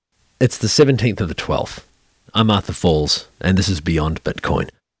It's the 17th of the 12th. I'm Arthur Falls, and this is Beyond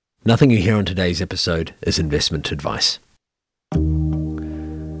Bitcoin. Nothing you hear on today's episode is investment advice.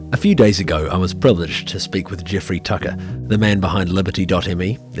 A few days ago, I was privileged to speak with Jeffrey Tucker, the man behind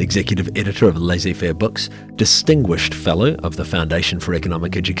Liberty.me, executive editor of Laissez-Faire Books, distinguished fellow of the Foundation for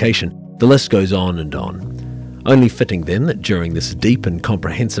Economic Education. The list goes on and on. Only fitting then that during this deep and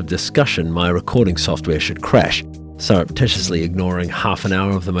comprehensive discussion, my recording software should crash, surreptitiously ignoring half an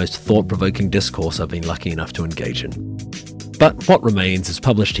hour of the most thought-provoking discourse I've been lucky enough to engage in. But what remains is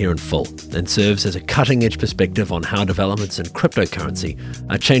published here in full and serves as a cutting-edge perspective on how developments in cryptocurrency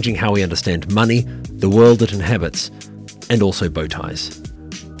are changing how we understand money, the world it inhabits, and also bow ties.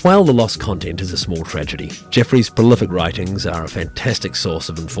 While the lost content is a small tragedy, Jeffrey's prolific writings are a fantastic source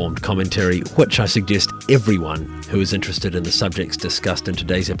of informed commentary, which I suggest everyone who is interested in the subjects discussed in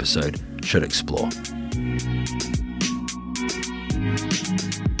today's episode should explore.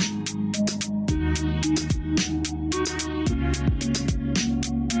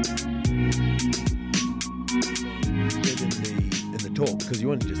 Because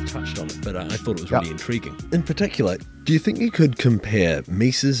you only just touched on it, but I thought it was really intriguing. In particular, do you think you could compare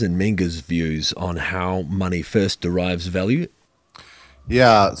Mises and Menger's views on how money first derives value?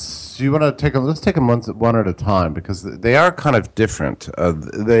 Yeah, so you want to take them? Let's take them one at a time because they are kind of different.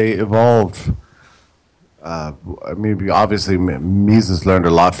 They evolved. Obviously, Mises learned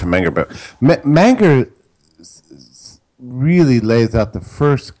a lot from Menger, but Menger really lays out the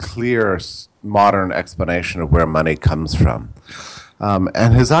first clear modern explanation of where money comes from.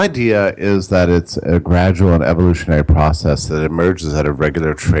 And his idea is that it's a gradual and evolutionary process that emerges out of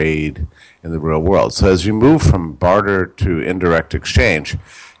regular trade in the real world. So as you move from barter to indirect exchange,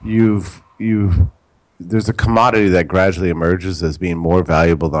 there's a commodity that gradually emerges as being more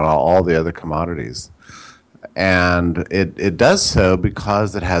valuable than all the other commodities. And it does so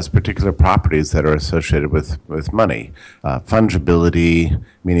because it has particular properties that are associated with money. Fungibility,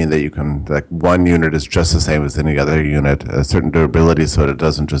 meaning that you can, like one unit is just the same as any other unit. A certain durability so that it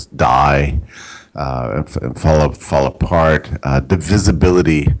doesn't just die and fall apart.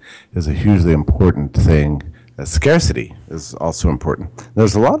 Divisibility is a hugely important thing. Scarcity is also important.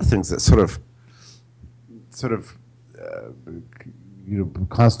 There's a lot of things that sort of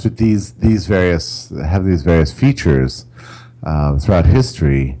constitute these various features throughout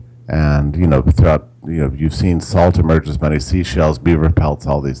history, and throughout you've seen salt emerge as money, seashells, beaver pelts,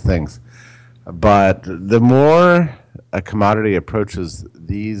 all these things. But the more a commodity approaches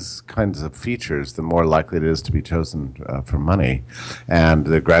these kinds of features, the more likely it is to be chosen for money,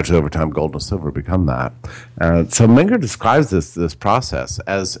 and gradually over time, gold and silver become that. So Menger describes this process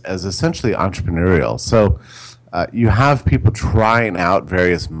as essentially entrepreneurial. So. You have people trying out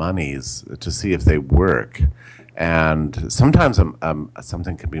various monies to see if they work. And sometimes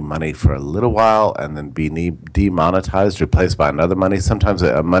something can be money for a little while and then be demonetized, replaced by another money. Sometimes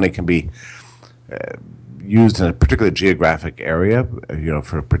money can be used in a particular geographic area,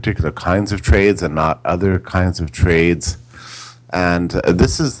 for particular kinds of trades and not other kinds of trades. And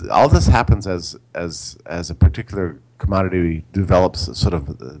all this happens as a particular commodity develops sort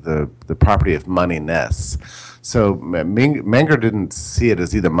of the property of moneyness. So Menger didn't see it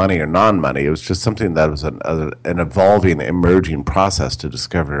as either money or non-money. It was just something that was an evolving, emerging process to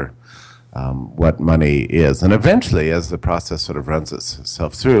discover what money is. And eventually, as the process sort of runs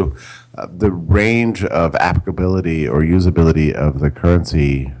itself through, the range of applicability or usability of the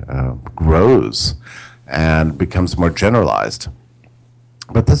currency grows and becomes more generalized.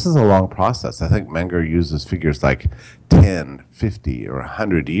 But this is a long process. I think Menger uses figures like 10, 50, or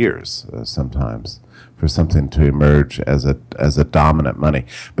 100 years sometimes for something to emerge as a dominant money.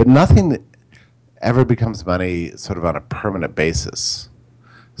 But nothing ever becomes money sort of on a permanent basis.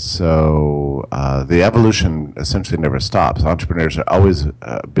 So the evolution essentially never stops. Entrepreneurs are always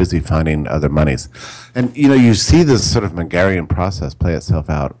busy finding other monies. And, you see this sort of Mengerian process play itself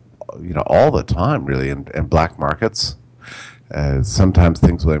out, all the time, really, in black markets. Sometimes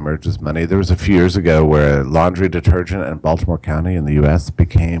things will emerge as money. There was a few years ago where laundry detergent in Baltimore County in the U.S.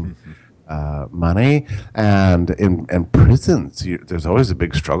 became money. And in prisons, there's always a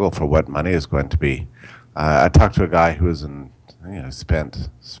big struggle for what money is going to be. I talked to a guy who was spent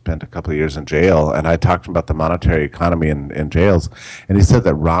a couple of years in jail, and I talked to him about the monetary economy in jails. And he said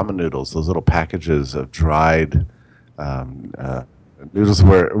that ramen noodles, those little packages of dried noodles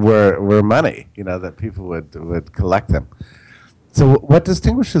were money, that people would collect them. So what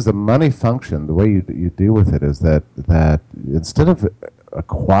distinguishes a money function, the way you deal with it, is that instead of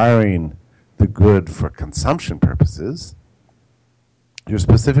acquiring the good for consumption purposes, you're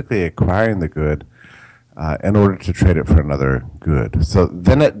specifically acquiring the good in order to trade it for another good. So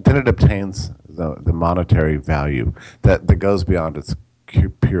then it obtains the monetary value that goes beyond its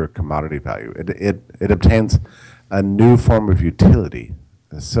pure commodity value. It obtains a new form of utility.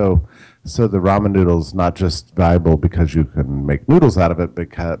 So the ramen noodle's not just valuable because you can make noodles out of it,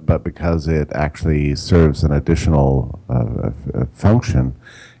 but because it actually serves an additional function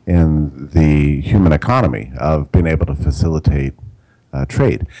in the human economy of being able to facilitate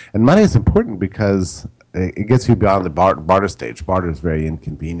trade. And money is important because it gets you beyond the barter stage. Barter is very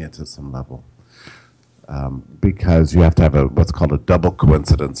inconvenient at some level. Because you have to have what's called a double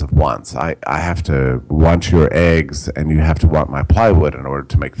coincidence of wants. I have to want your eggs, and you have to want my plywood in order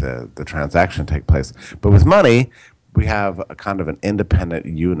to make the transaction take place. But with money, we have a kind of an independent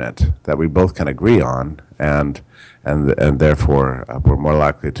unit that we both can agree on, and therefore we're more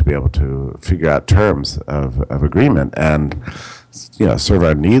likely to be able to figure out terms of agreement and serve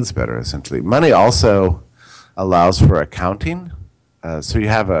our needs better. Essentially, money also allows for accounting. So you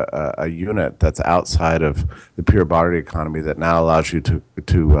have a unit that's outside of the pure barter economy that now allows you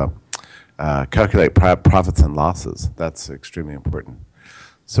to calculate profits and losses. That's extremely important.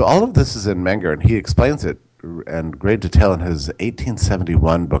 So all of this is in Menger, and he explains it in great detail in his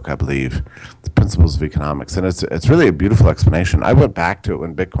 1871 book, I believe, The Principles of Economics. And it's really a beautiful explanation. I went back to it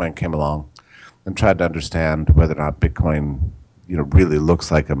when Bitcoin came along and tried to understand whether or not Bitcoin really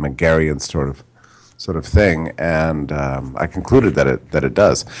looks like a Mengerian sort of thing, and I concluded that it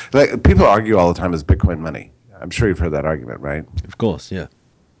does. Like, people argue all the time, is Bitcoin money? I'm sure you've heard that argument, right? Of course, yeah.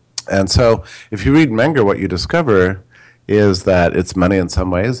 And so if you read Menger, what you discover is that it's money in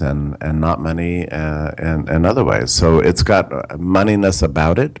some ways and not money in other ways. So it's got moneyness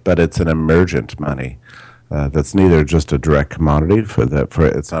about it, but it's an emergent money. That's neither just a direct commodity, for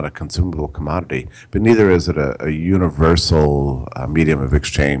it's not a consumable commodity, but neither is it a universal medium of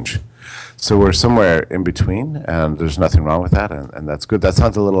exchange. So we're somewhere in between, and there's nothing wrong with that, and that's good. That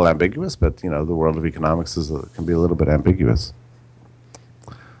sounds a little ambiguous, but the world of economics can be a little bit ambiguous.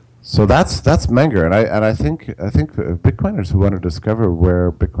 So that's Menger, and I think Bitcoiners who want to discover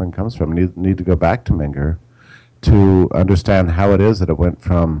where Bitcoin comes from need to go back to Menger to understand how it is that it went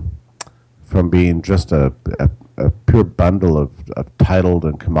from being just a pure bundle of titled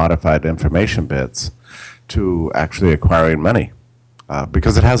and commodified information bits to actually acquiring money.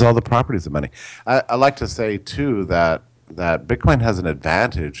 Because it has all the properties of money. I like to say, too, that Bitcoin has an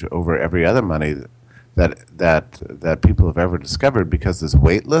advantage over every other money that people have ever discovered, because it's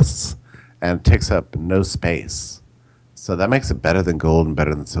weightless and takes up no space. So that makes it better than gold and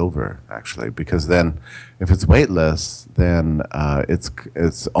better than silver, actually, because then if it's weightless, then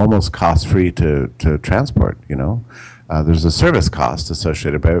it's almost cost-free to transport, There's a service cost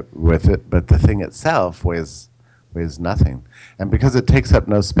associated with it, but the thing itself weighs nothing. And because it takes up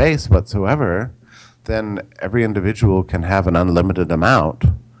no space whatsoever, then every individual can have an unlimited amount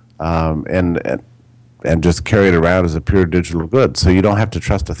and just carry it around as a pure digital good. So you don't have to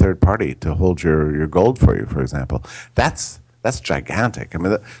trust a third party to hold your gold for you, for example. That's gigantic. I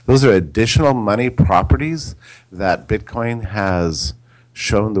mean, those are additional money properties that Bitcoin has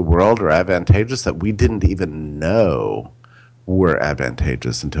shown the world are advantageous that we didn't even know were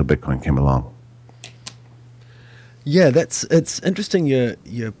advantageous until Bitcoin came along. Yeah, it's interesting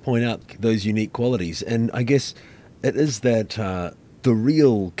you point out those unique qualities, and I guess it is that the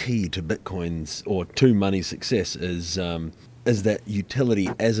real key to Bitcoin's or to money's success is that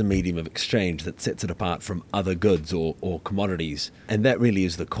utility as a medium of exchange that sets it apart from other goods or commodities, and that really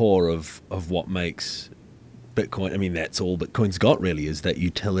is the core of what makes Bitcoin. I mean, that's all Bitcoin's got, really, is that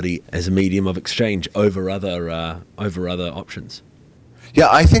utility as a medium of exchange over other options. Yeah,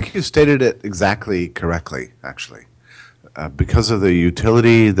 I think you stated it exactly correctly, actually. Because of the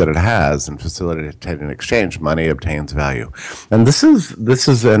utility that it has in facilitating exchange, money obtains value. And this is,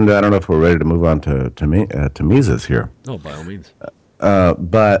 and I don't know if we're ready to move on to Mises here. Oh, by all means.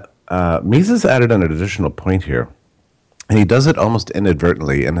 But Mises added an additional point here. And he does it almost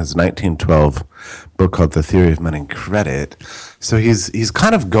inadvertently in his 1912 book called The Theory of Money and Credit. So he's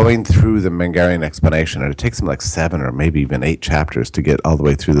kind of going through the Mengerian explanation, and it takes him like 7 or maybe even 8 chapters to get all the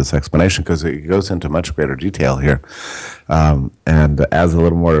way through this explanation, because it goes into much greater detail here, and adds a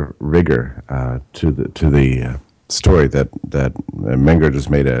little more rigor to the story that Menger just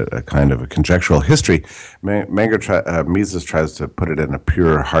made a kind of a conjectural history. Mises tries to put it in a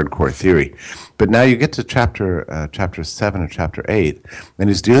pure hardcore theory. But now you get to chapter 7 or chapter 8, and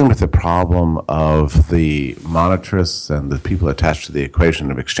he's dealing with the problem of the monetarists and the people attached to the equation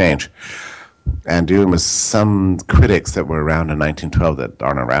of exchange, and dealing with some critics that were around in 1912 that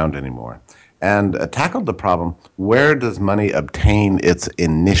aren't around anymore. and tackled the problem: where does money obtain its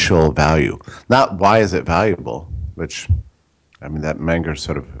initial value? Not why is it valuable, which, I mean, that Menger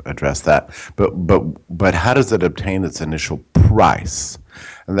sort of addressed that, but how does it obtain its initial price?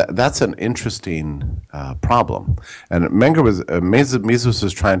 And that's an interesting problem. And Mises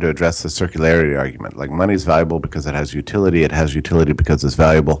was trying to address the circularity argument. Like, money is valuable because it has utility. It has utility because it's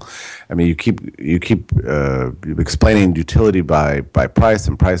valuable. I mean, you keep explaining utility by price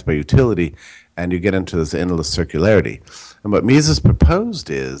and price by utility, and you get into this endless circularity. And what Mises proposed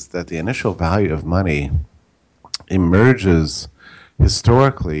is that the initial value of money emerges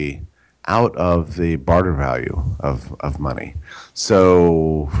historically out of the barter value of money.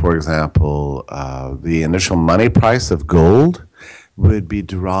 So, for example, the initial money price of gold would be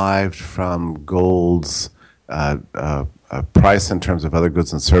derived from gold's price in terms of other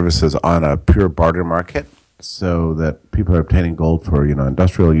goods and services on a pure barter market, so that people are obtaining gold for,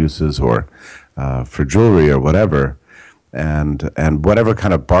 industrial uses or for jewelry or whatever. And whatever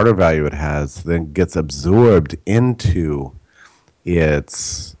kind of barter value it has then gets absorbed into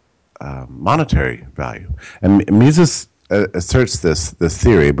its monetary value. And Mises asserts this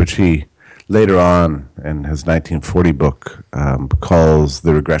theory, which he later on in his 1940 book calls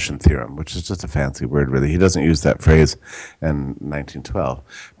the regression theorem, which is just a fancy word, really. He doesn't use that phrase in 1912.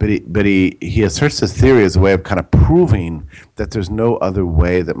 But he asserts this theory as a way of kind of proving that there's no other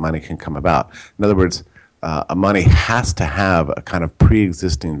way that money can come about. In other words, money has to have a kind of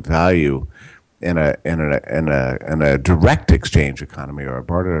pre-existing value in a direct exchange economy or a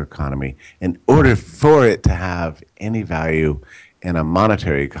barter economy in order for it to have any value in a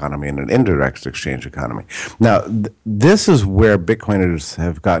monetary economy, in an indirect exchange economy. Now, this is where Bitcoiners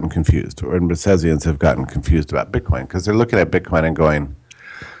have gotten confused, or Misesians have gotten confused about Bitcoin, because they're looking at Bitcoin and going,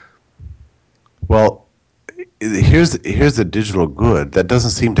 well, here's a digital good that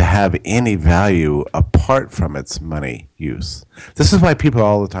doesn't seem to have any value apart from its money use. This is why people are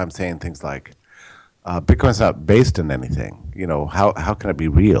all the time saying things like, Bitcoin's not based in anything. How can it be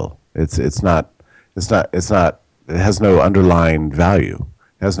real? It has no underlying value.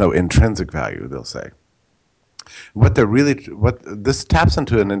 It has no intrinsic value, they'll say. What this taps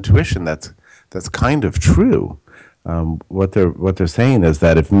into an intuition that's kind of true. What they're saying is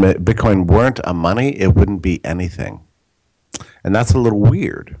that if Bitcoin weren't a money, it wouldn't be anything. And that's a little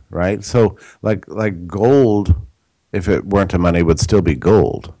weird, right? So like gold, if it weren't a money, would still be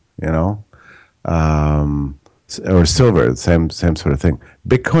gold, or silver, same sort of thing.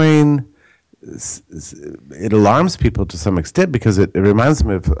 Bitcoin, it alarms people to some extent because it reminds them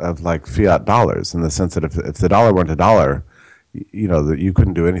of like fiat dollars, in the sense that if the dollar weren't a dollar, that you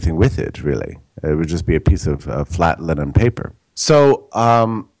couldn't do anything with it, really. It would just be a piece of flat linen paper. So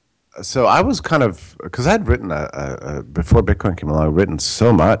I was kind of, because I'd written before Bitcoin came along, I'd written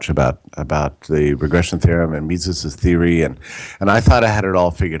so much about the regression theorem and Mises' theory, and I thought I had it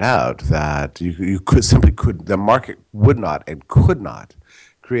all figured out, that the market would not and could not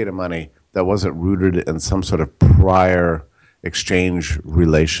create a money that wasn't rooted in some sort of prior exchange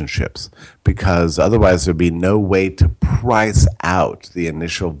relationships, because otherwise there'd be no way to price out the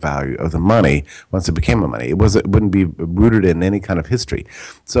initial value of the money once it became a money. It wouldn't be rooted in any kind of history.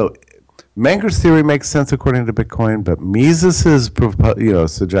 So Menger's theory makes sense according to Bitcoin, but Mises's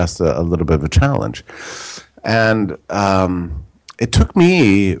suggests a little bit of a challenge. And it took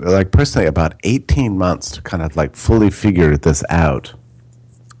me, personally, about 18 months to kind of fully figure this out.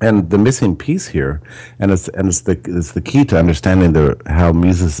 And the missing piece here, and it's the key to understanding how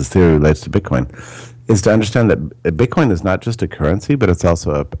Mises' theory relates to Bitcoin, is to understand that Bitcoin is not just a currency, but it's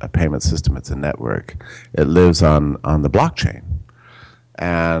also a payment system. It's a network. It lives on the blockchain.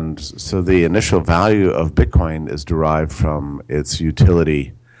 And so the initial value of Bitcoin is derived from its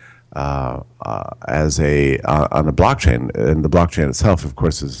utility on the blockchain. And the blockchain itself, of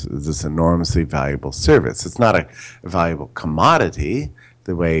course, is this enormously valuable service. It's not a valuable commodity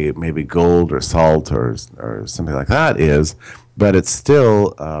the way maybe gold or salt or something like that is, but it's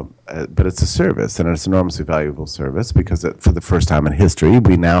still but it's a service, and it's an enormously valuable service because for the first time in history,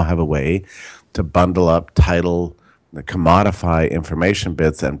 we now have a way to bundle up, title, commodify information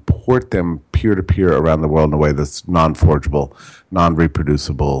bits and port them peer-to-peer around the world in a way that's non-forgeable,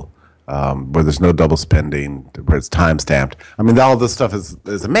 non-reproducible, where there's no double spending, where it's time-stamped. I mean, all this stuff is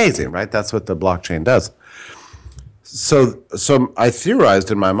amazing, right? That's what the blockchain does. So I theorized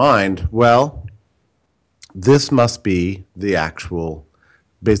in my mind, well, this must be the actual,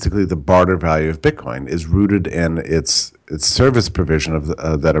 basically the barter value of Bitcoin is rooted in its service provision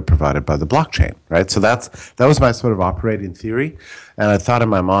that are provided by the blockchain, right? So that was my sort of operating theory, and I thought in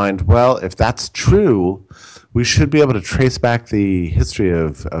my mind, well, if that's true, we should be able to trace back the history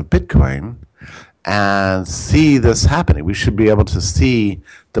of Bitcoin and see this happening. We should be able to see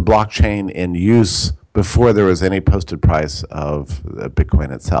the blockchain in use before there was any posted price of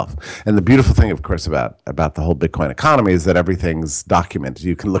Bitcoin itself. And the beautiful thing, of course, about the whole Bitcoin economy is that everything's documented.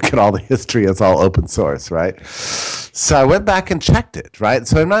 You can look at all the history; it's all open source, right? So I went back and checked it, right?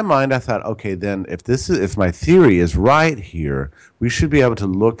 So in my mind, I thought, okay, then if my theory is right here, we should be able to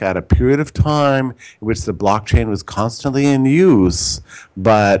look at a period of time in which the blockchain was constantly in use,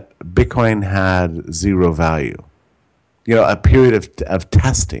 but Bitcoin had zero value. A period of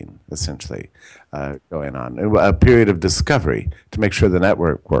testing, essentially, going on, a period of discovery to make sure the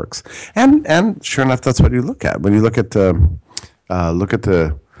network works. And sure enough, that's what you look at when you look at the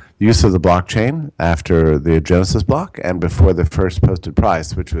use of the blockchain after the Genesis block and before the first posted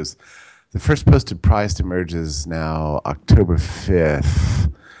price, which was the first posted price emerges now October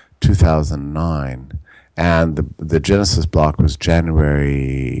 5th, 2009. And the Genesis block was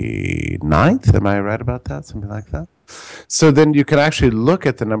January 9th. Am I right about that? Something like that. So then you can actually look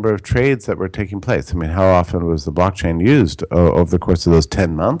at the number of trades that were taking place. I mean, how often was the blockchain used over the course of those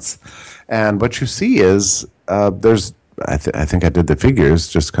 10 months? And what you see is there's, I think I did the figures,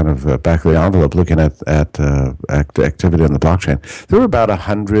 just kind of back of the envelope, looking at activity on the blockchain. There were about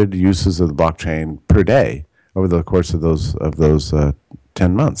 100 uses of the blockchain per day over the course of those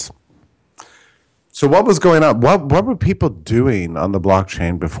 10 months. So what was going on? What were people doing on the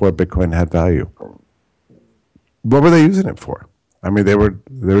blockchain before Bitcoin had value? What were they using it for? I mean, they were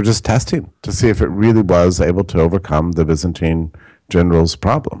just testing to see if it really was able to overcome the Byzantine general's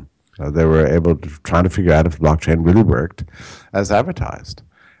problem. They were able to try to figure out if the blockchain really worked as advertised.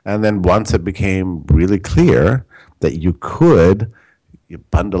 And then once it became really clear that you could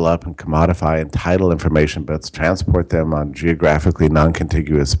bundle up and commodify and title information, but transport them on geographically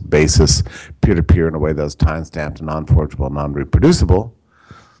non-contiguous basis, peer-to-peer in a way that was time-stamped, non-forgeable, non-reproducible,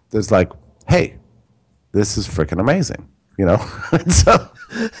 there's like, hey, this is freaking amazing, So,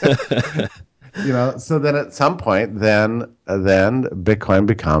 so then at some point, then Bitcoin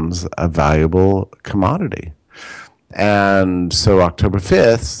becomes a valuable commodity. And so October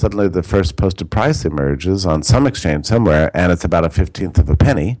 5th, suddenly the first posted price emerges on some exchange somewhere, and it's about 1/15 of a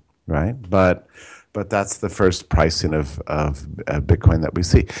penny, right? But that's the first pricing of Bitcoin that we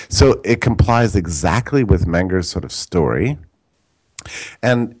see. So it complies exactly with Menger's sort of story.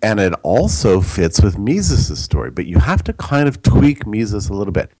 And it also fits with Mises' story, but you have to kind of tweak Mises a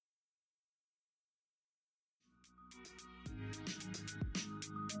little bit.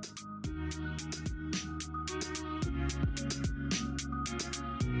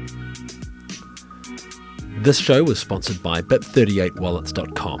 This show was sponsored by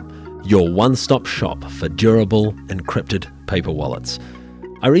Bit38wallets.com, your one-stop shop for durable, encrypted paper wallets.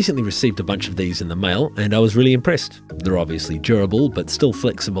 I recently received a bunch of these in the mail, and I was really impressed. They're obviously durable, but still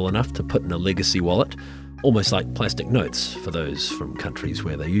flexible enough to put in a legacy wallet, almost like plastic notes for those from countries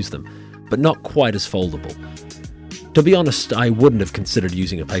where they use them, but not quite as foldable. To be honest, I wouldn't have considered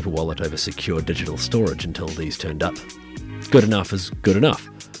using a paper wallet over secure digital storage until these turned up. Good enough is good enough.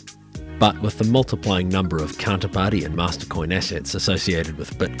 But with the multiplying number of counterparty and Mastercoin assets associated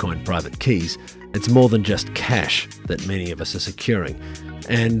with Bitcoin private keys, it's more than just cash that many of us are securing.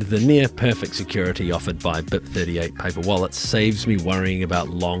 And the near-perfect security offered by Bit38 paper wallets saves me worrying about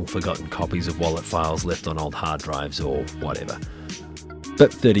long-forgotten copies of wallet files left on old hard drives or whatever.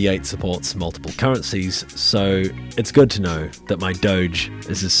 Bit38 supports multiple currencies, so it's good to know that my Doge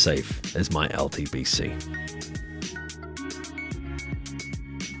is as safe as my LTBC.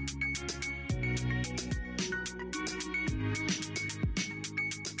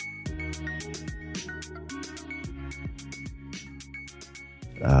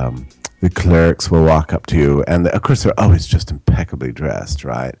 The clerics will walk up to you, and of course they're always just impeccably dressed,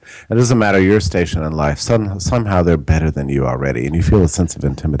 right? It doesn't matter your station in life. Somehow they're better than you already, and you feel a sense of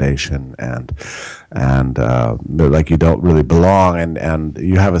intimidation and like you don't really belong, and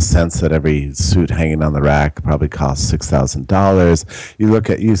you have a sense that every suit hanging on the rack probably costs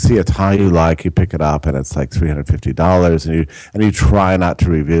 $6,000. You see a tie you like, you pick it up, and it's like $350, and you try not to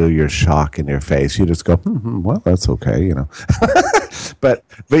reveal your shock in your face. You just go, well, that's okay, But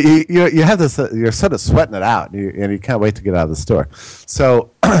you have this, you're sort of sweating it out, and you can't wait to get out of the store.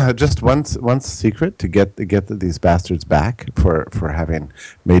 So just one secret to get these bastards back for having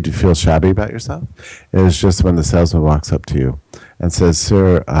made you feel shabby about yourself is just when the salesman walks up to you and says,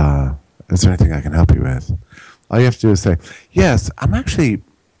 "Sir, is there anything I can help you with?" All you have to do is say, "Yes, I'm actually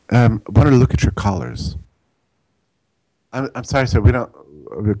wanted to look at your collars." I'm sorry, sir, we don't.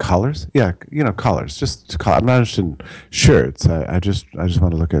 Collars? Yeah, collars. Just I'm not interested in shirts. I just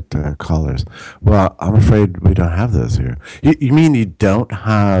want to look at collars. Well, I'm afraid we don't have those here. You mean you don't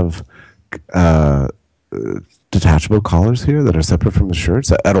have detachable collars here that are separate from the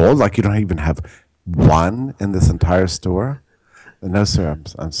shirts at all? Like you don't even have one in this entire store? No, sir.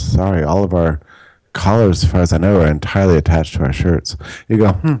 I'm sorry. All of our collars, as far as I know, are entirely attached to our shirts. You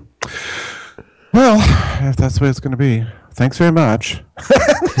go, well, if that's the way it's going to be, thanks very much.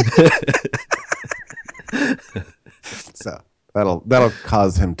 So that'll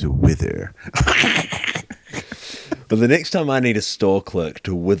cause him to wither. But the next time I need a store clerk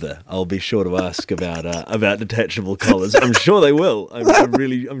to wither, I'll be sure to ask about detachable collars. I'm sure they will.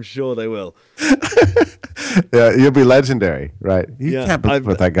 I'm sure they will. Yeah, you'll be legendary, right? You can't believe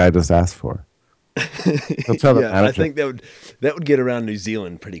what that guy just asked for. He'll tell the manager. I think that would get around New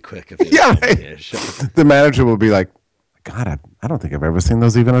Zealand pretty quick. If Sure. The manager will be like, God, I don't think I've ever seen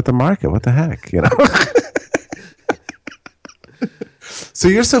those even at the market. What the heck, you know? So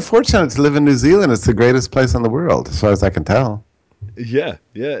you're so fortunate to live in New Zealand. It's the greatest place in the world, as far as I can tell. Yeah,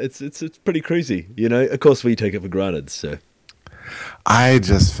 it's pretty crazy. You know, of course we take it for granted. So I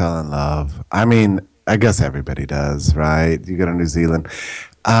just fell in love. I mean, I guess everybody does, right? You go to New Zealand.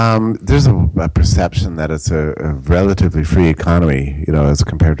 There's a perception that it's a relatively free economy, you know, as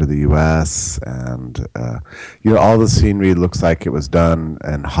compared to the U.S. And you know, all the scenery looks like it was done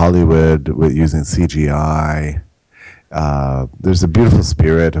in Hollywood with using CGI. There's a beautiful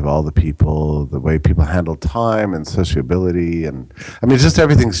spirit of all the people, the way people handle time and sociability, and I mean, just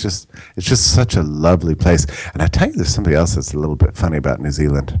everything's it's just such a lovely place. And I tell you, there's something else that's a little bit funny about New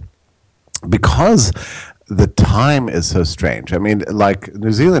Zealand, because the time is so strange. I mean, like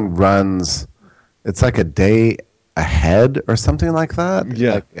New Zealand runs, it's like a day ahead or something like that.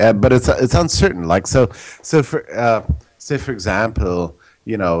 Yeah, but it's uncertain. Like so for say for example,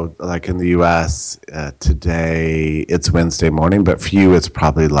 you know, like in the U.S. Today it's Wednesday morning, but for you it's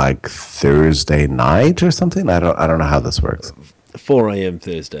probably like Thursday night or something. I don't know how this works. 4 a.m.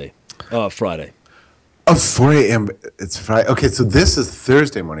 Thursday. Oh, Friday. Oh, 4 a.m. It's Friday. Okay, so this is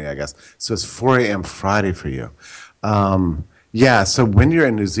Thursday morning, I guess. So it's 4 a.m. Friday for you. Yeah, so when you're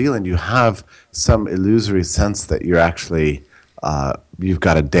in New Zealand, you have some illusory sense that you're actually you've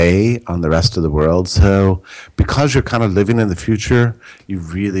got a day on the rest of the world. So because you're kind of living in the future, you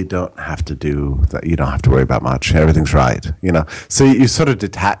really don't have to do that. You don't have to worry about much. Everything's right, you know. So you sort of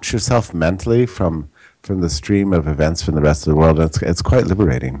detach yourself mentally from the stream of events from the rest of the world. It's quite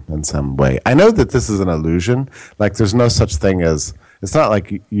liberating in some way. I know that this is an illusion. Like there's no such thing as, it's not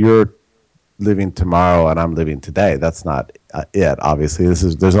like you're living tomorrow and I'm living today. That's not it. Obviously,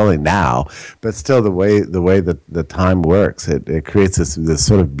 there's only now, but still the way that the time works, it creates this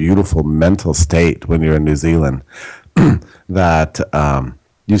sort of beautiful mental state when you're in New Zealand that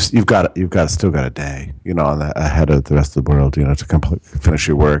you've still got a day, you know, ahead of the rest of the world, you know, to finish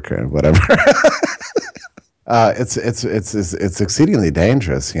your work or whatever. It's exceedingly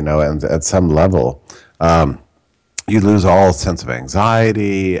dangerous, you know, and at some level, you lose all sense of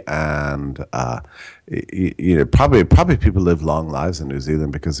anxiety, and you know, probably people live long lives in New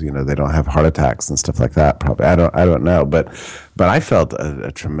Zealand because, you know, they don't have heart attacks and stuff like that. Probably I don't know, but I felt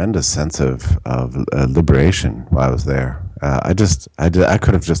a tremendous sense of liberation while I was there. I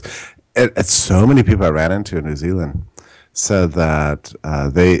could have just so many people I ran into in New Zealand said that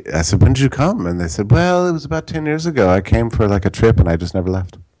I said, when did you come? And they said, well, it was about 10 years ago. I came for like a trip and I just never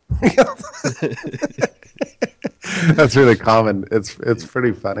left. That's really common. It's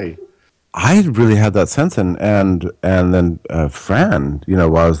pretty funny. I really had that sense, and then Fran, you know,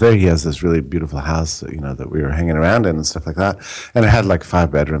 while I was there, he has this really beautiful house, you know, that we were hanging around in and stuff like that, and it had like 5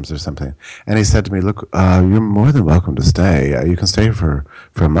 bedrooms or something. And he said to me, "Look, you're more than welcome to stay. You can stay for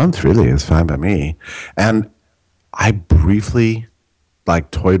a month. Really, it's fine by me." And I briefly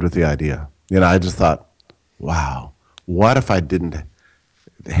like toyed with the idea. You know, I just thought, wow, what if I didn't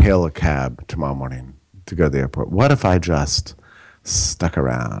hail a cab tomorrow morning to go to the airport? What if I just stuck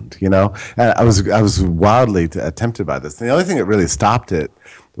around, you know? And I was wildly tempted by this. And the only thing that really stopped it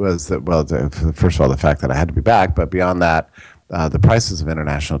was that, well, first of all, the fact that I had to be back, but beyond that, the prices of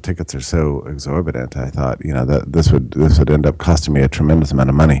international tickets are so exorbitant. I thought, you know, that this would end up costing me a tremendous amount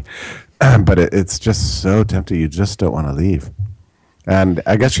of money. But it's just so tempting. You just don't want to leave. And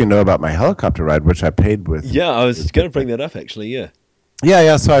I guess you know about my helicopter ride, which I paid with. Yeah, I was going to bring that up, actually, yeah.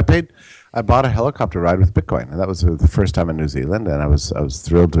 Yeah. So I bought a helicopter ride with Bitcoin, and that was the first time in New Zealand, and I was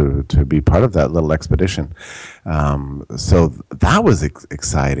thrilled to be part of that little expedition. So that was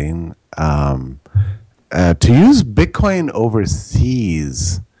exciting. To use Bitcoin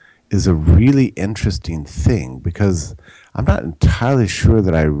overseas is a really interesting thing, because I'm not entirely sure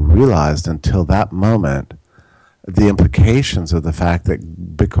that I realized until that moment the implications of the fact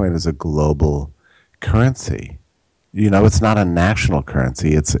that Bitcoin is a global currency. It's not a national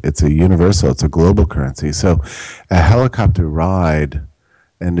currency. It's a universal. It's a global currency. So, a helicopter ride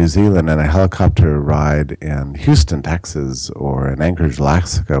in New Zealand and a helicopter ride in Houston, Texas, or in Anchorage,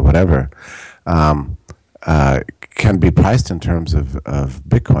 Alaska, whatever, can be priced in terms of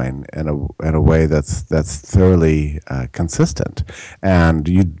Bitcoin in a way that's thoroughly consistent, and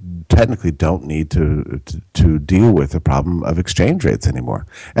you technically don't need to deal with the problem of exchange rates anymore.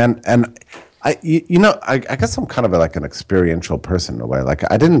 And I guess I'm kind of like an experiential person in a way. Like,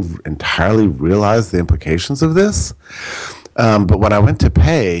 I didn't entirely realize the implications of this, but when I went to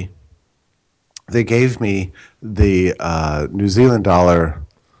pay, they gave me the New Zealand dollar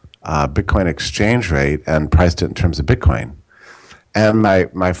Bitcoin exchange rate and priced it in terms of Bitcoin. And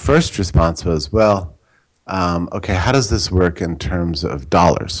my first response was, well, okay, how does this work in terms of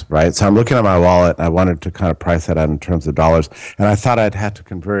dollars, right? So I'm looking at my wallet, and I wanted to kind of price that out in terms of dollars, and I thought I'd have to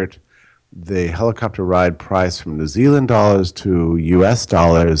convert the helicopter ride price from New Zealand dollars to US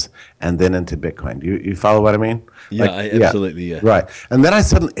dollars and then into Bitcoin. You follow what I mean? Yeah, absolutely, yeah. Right. And then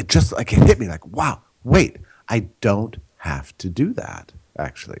it hit me like, wow, wait, I don't have to do that,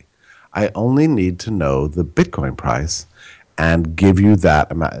 actually. I only need to know the Bitcoin price and give you that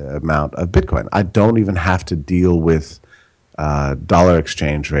amount of Bitcoin. I don't even have to deal with dollar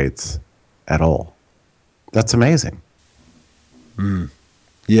exchange rates at all. That's amazing.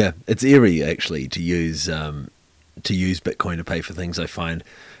 Yeah, it's eerie actually to use Bitcoin to pay for things. I find,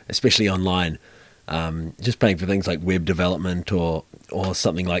 especially online, just paying for things like web development or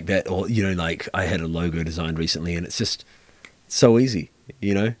something like that, or like I had a logo designed recently, and it's just so easy.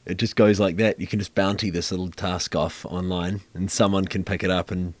 It just goes like that. You can just bounty this little task off online, and someone can pick it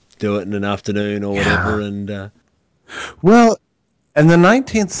up and do it in an afternoon or whatever. And well, in the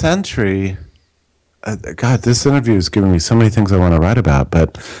 19th century, God, this interview is giving me so many things I want to write about.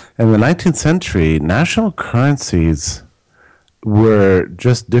 But in the 19th century, national currencies were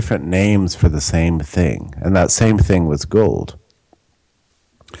just different names for the same thing, and that same thing was gold.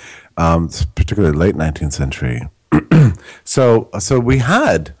 Particularly late 19th century. So we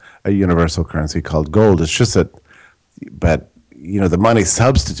had a universal currency called gold. It's just that, but the money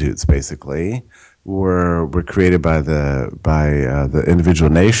substitutes basically were created by the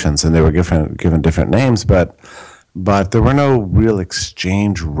individual nations, and they were given different names. But there were no real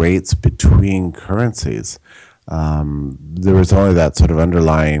exchange rates between currencies. There was only that sort of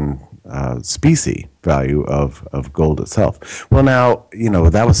underlying specie value of gold itself. Well, now,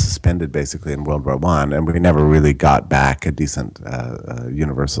 that was suspended basically in World War I, and we never really got back a decent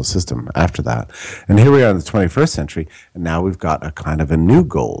universal system after that. And here we are in the 21st century, and now we've got a kind of a new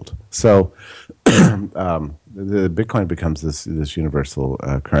gold. So the Bitcoin becomes this universal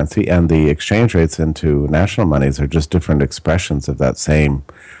currency, and the exchange rates into national monies are just different expressions of that same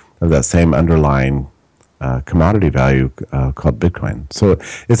underlying commodity value called Bitcoin. So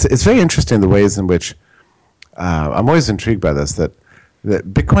it's very interesting the ways in which I'm always intrigued by this, that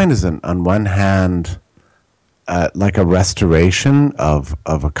Bitcoin is on one hand like a restoration of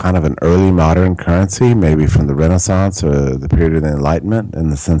a kind of an early modern currency, maybe from the Renaissance or the period of the Enlightenment, in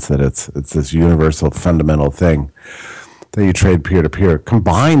the sense that it's this universal fundamental thing that you trade peer to peer,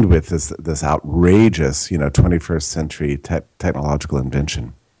 combined with this outrageous 21st century technological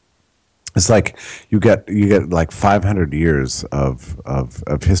invention. It's like you get like 500 years of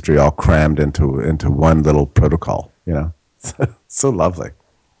history all crammed into one little protocol. So lovely.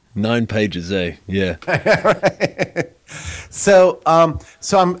 9 pages, eh? Yeah. So I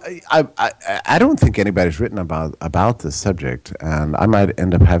don't think anybody's written about this subject, and I might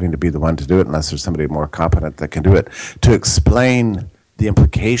end up having to be the one to do it unless there's somebody more competent that can do it, to explain the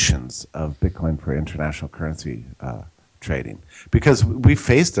implications of Bitcoin for international currency trading, because we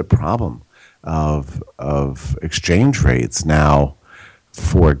faced a problem of exchange rates now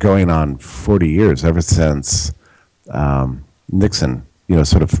for going on 40 years, ever since Nixon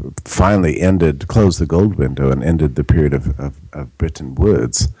sort of finally closed the gold window and ended the period of Bretton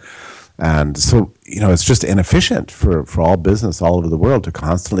Woods. And so it's just inefficient for all business all over the world to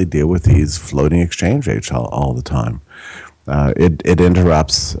constantly deal with these floating exchange rates all the time. It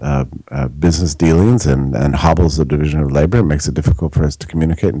interrupts business dealings and hobbles the division of labor. It makes it difficult for us to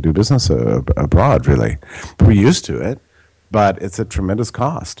communicate and do business abroad, really. We're used to it, but it's a tremendous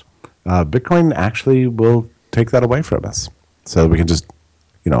cost. Bitcoin actually will take that away from us, so we can just,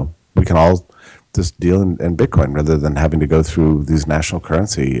 we can all just deal in Bitcoin rather than having to go through these national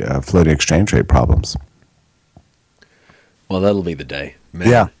currency floating exchange rate problems. Well, that'll be the day, man.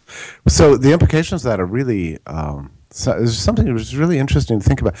 Yeah. So the implications of that are really... So it's something that was really interesting to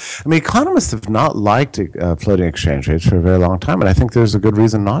think about. I mean, economists have not liked floating exchange rates for a very long time, and I think there's a good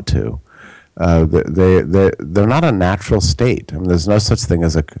reason not to. they're not a natural state. I mean, there's no such thing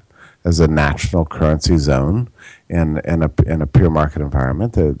as a national currency zone in a pure market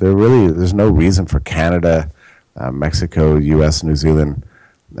environment. There's no reason for Canada, Mexico, U.S., New Zealand,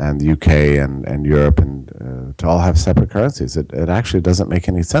 and the U.K. and Europe and to all have separate currencies. It actually doesn't make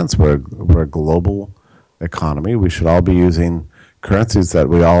any sense. We're a global economy. We should all be using currencies that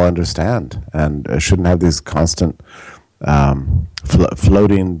we all understand, and shouldn't have these constant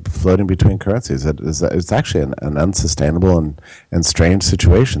floating between currencies. It's actually an unsustainable and strange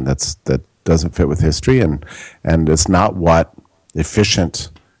situation that doesn't fit with history, and it's not what efficient,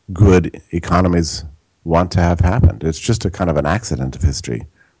 good economies want to have happened. It's just a kind of an accident of history,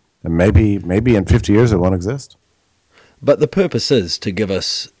 and maybe in 50 years it won't exist. But the purpose is to give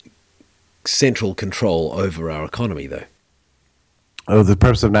us central control over our economy, though. Oh, the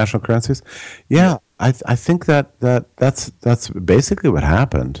purpose of national currencies? Yeah, I think that's basically what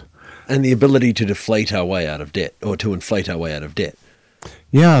happened. And the ability to deflate our way out of debt, or to inflate our way out of debt.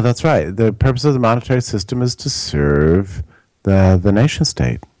 Yeah, that's right. The purpose of the monetary system is to serve the nation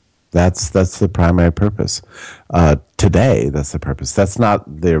state. That's the primary purpose. Today, that's the purpose. That's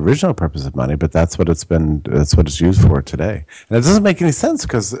not the original purpose of money, but that's what it's used for today. And it doesn't make any sense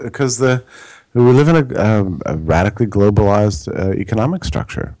because we live in a radically globalized economic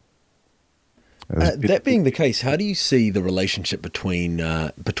structure. That being the case, how do you see the relationship between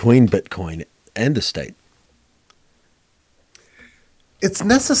Bitcoin and the state? It's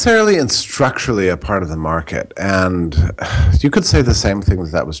necessarily and structurally a part of the market, and you could say the same thing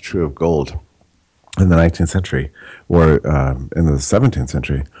that was true of gold in the 19th century, or in the 17th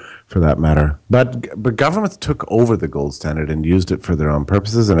century, for that matter. But governments took over the gold standard and used it for their own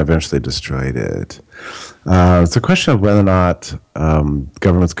purposes, and eventually destroyed it. It's a question of whether or not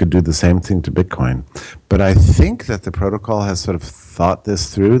governments could do the same thing to Bitcoin. But I think that the protocol has sort of thought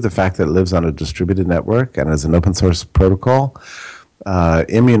this through. The fact that it lives on a distributed network and is an open source protocol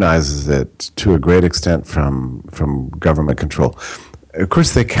immunizes it to a great extent from government control. Of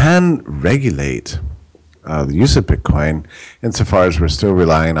course, they can regulate the use of Bitcoin insofar as we're still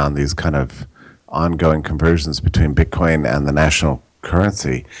relying on these kind of ongoing conversions between Bitcoin and the national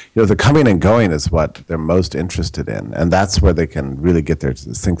currency. The coming and going is what they're most interested in, and that's where they can really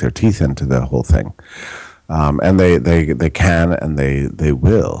sink their teeth into the whole thing. And they can and they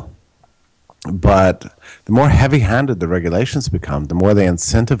will. But the more heavy-handed the regulations become, the more they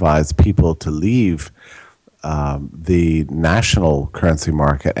incentivize people to leave the national currency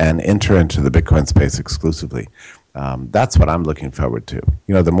market and enter into the Bitcoin space exclusively. That's what I'm looking forward to.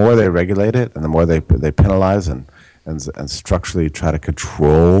 The more they regulate it and the more they penalize and structurally try to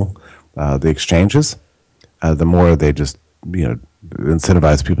control the exchanges, the more they just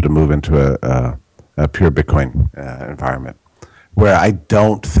incentivize people to move into a pure Bitcoin environment, where I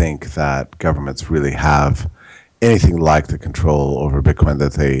don't think that governments really have anything like the control over Bitcoin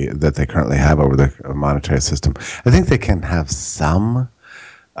that they currently have over the monetary system. I think they can have some,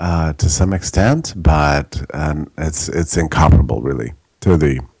 to some extent, but it's incomparable, really, to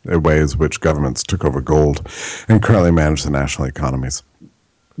the ways which governments took over gold and currently manage the national economies.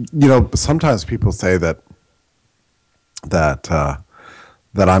 Sometimes people say that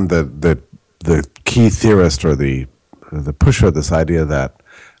I'm the key theorist or the pusher of this idea that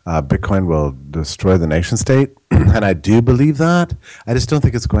Bitcoin will destroy the nation state, and I do believe that. I just don't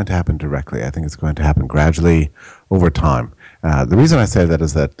think it's going to happen directly. I think it's going to happen gradually over time. The reason I say that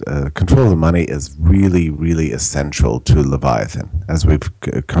is that control of the money is really, really essential to Leviathan, as we've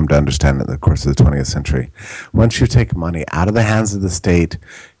come to understand in the course of the 20th century. Once you take money out of the hands of the state,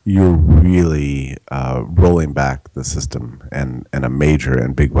 you're really rolling back the system in a major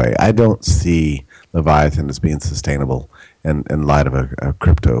and big way. I don't see Leviathan as being sustainable in light of a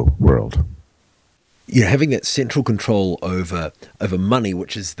crypto world. Having that central control over money,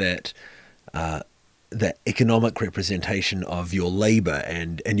 which is that economic representation of your labor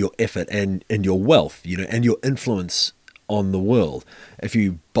and your effort and your wealth, and your influence on the world. If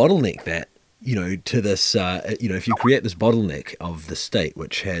you bottleneck that, to this, if you create this bottleneck of the state,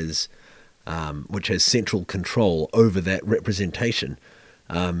 which has central control over that representation,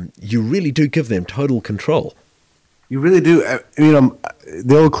 you really do give them total control. You really do.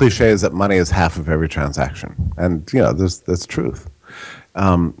 The old cliche is that money is half of every transaction, and that's truth.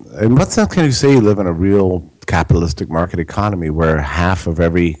 In what sense can you say you live in a real capitalistic market economy where half of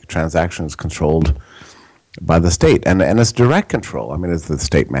every transaction is controlled by the state, and it's direct control? I mean, it's the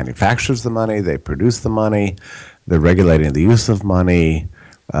state manufactures the money, they produce the money, they're regulating the use of money,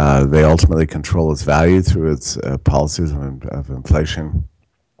 they ultimately control its value through its policies of inflation.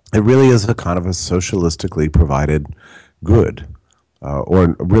 It really is a kind of a socialistically provided good,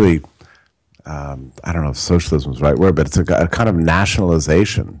 or really I don't know if socialism is the right word, but it's a kind of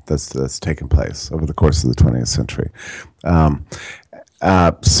nationalization that's taken place over the course of the 20th century.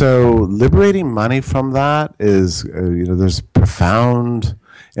 So liberating money from that is, there's profound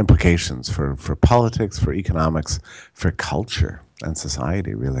implications for politics, for economics, for culture and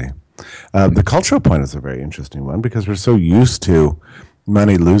society, really. The cultural point is a very interesting one because we're so used to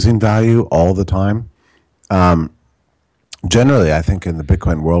money losing value all the time. Generally, I think in the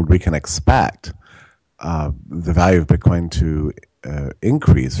Bitcoin world, we can expect the value of Bitcoin to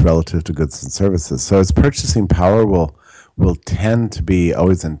increase relative to goods and services. So its purchasing power will tend to be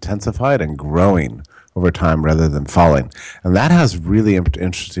always intensified and growing over time rather than falling. And that has really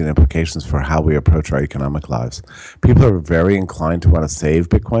interesting implications for how we approach our economic lives. People are very inclined to want to save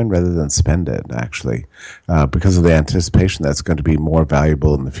Bitcoin rather than spend it, actually, because of the anticipation that it's going to be more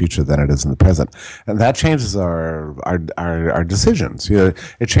valuable in the future than it is in the present. And that changes our decisions.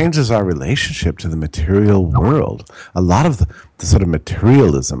 It changes our relationship to the material world. A lot of the sort of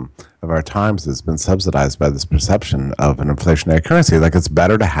materialism of our times has been subsidized by this perception of an inflationary currency. Like it's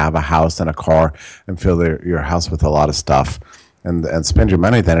better to have a house and a car and fill your house with a lot of stuff and spend your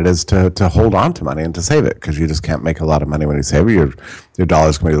money than it is to hold on to money and to save it, because you just can't make a lot of money when you save it. Your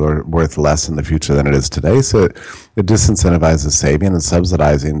dollar's going to be worth less in the future than it is today. So it disincentivizes saving and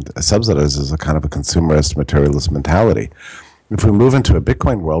subsidizes a kind of a consumerist materialist mentality. If we move into a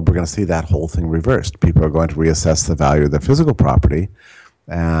Bitcoin world, we're going to see that whole thing reversed. People are going to reassess the value of their physical property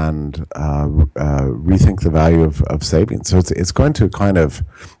and rethink the value of savings. So it's going to kind of,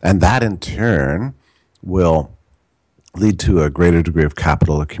 and that in turn will lead to a greater degree of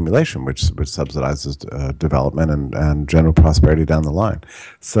capital accumulation, which subsidizes development and general prosperity down the line.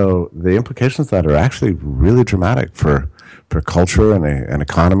 So the implications of that are actually really dramatic for culture and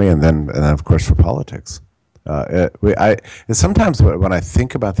economy, and then of course for politics. Sometimes when I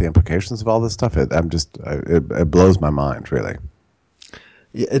think about the implications of all this stuff, it blows my mind, really.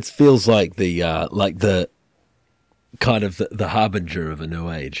 Yeah, it feels like the kind of the harbinger of a new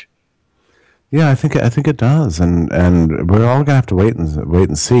age. Yeah, I think it does, and we're all gonna have to wait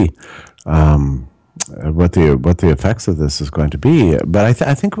and see what the effects of this is going to be. But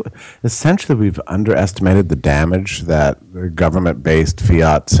I think essentially we've underestimated the damage that government-based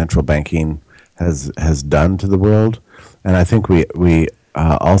fiat central banking has done to the world, and I think we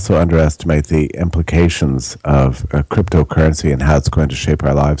also underestimate the implications of cryptocurrency and how it's going to shape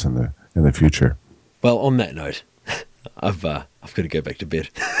our lives in the future. Well, on that note, I've got to go back to bed.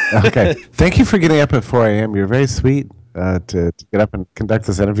 Okay. Thank you for getting up at 4 a.m. You're very sweet to get up and conduct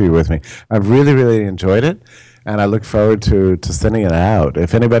this interview with me. I've really, really enjoyed it, and I look forward to sending it out.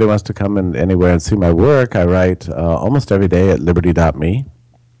 If anybody wants to come in anywhere and see my work, I write almost every day at liberty.me,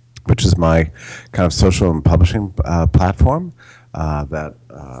 which is my kind of social and publishing platform that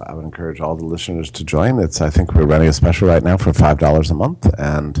I would encourage all the listeners to join. I think we're running a special right now for $5 a month,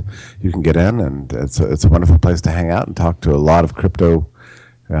 and you can get in, and it's a wonderful place to hang out and talk to a lot of crypto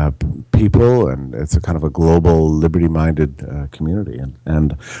people, and it's a kind of a global liberty-minded community.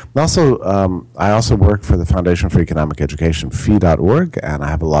 And also, I also work for the Foundation for Economic Education, fee.org, and I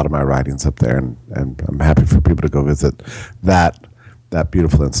have a lot of my writings up there, and I'm happy for people to go visit that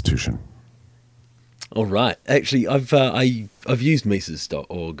beautiful institution. All right. Actually, I've used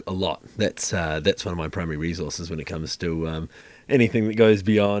Mises.org a lot. That's one of my primary resources when it comes to anything that goes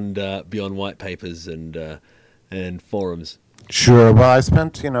beyond white papers and forums. Sure. Well, I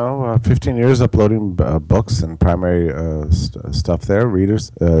spent 15 years uploading books and primary stuff there,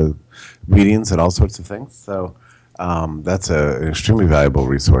 readings and all sorts of things. So that's an extremely valuable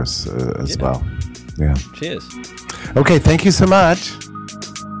resource as well. Yeah. Cheers. Okay. Thank you so much.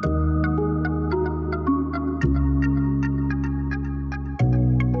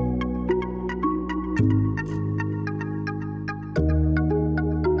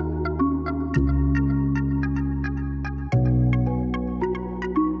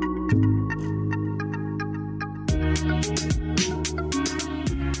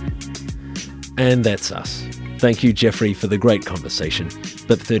 And that's us. Thank you, Jeffrey, for the great conversation,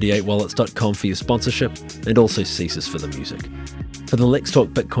 BIP38wallets.com for your sponsorship, and also Cesis for the music. For the Let's Talk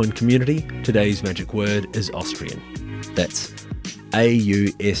Bitcoin community, today's magic word is Austrian. That's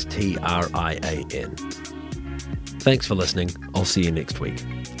AUSTRIAN. Thanks for listening. I'll see you next week,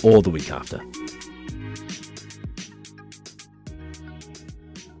 or the week after.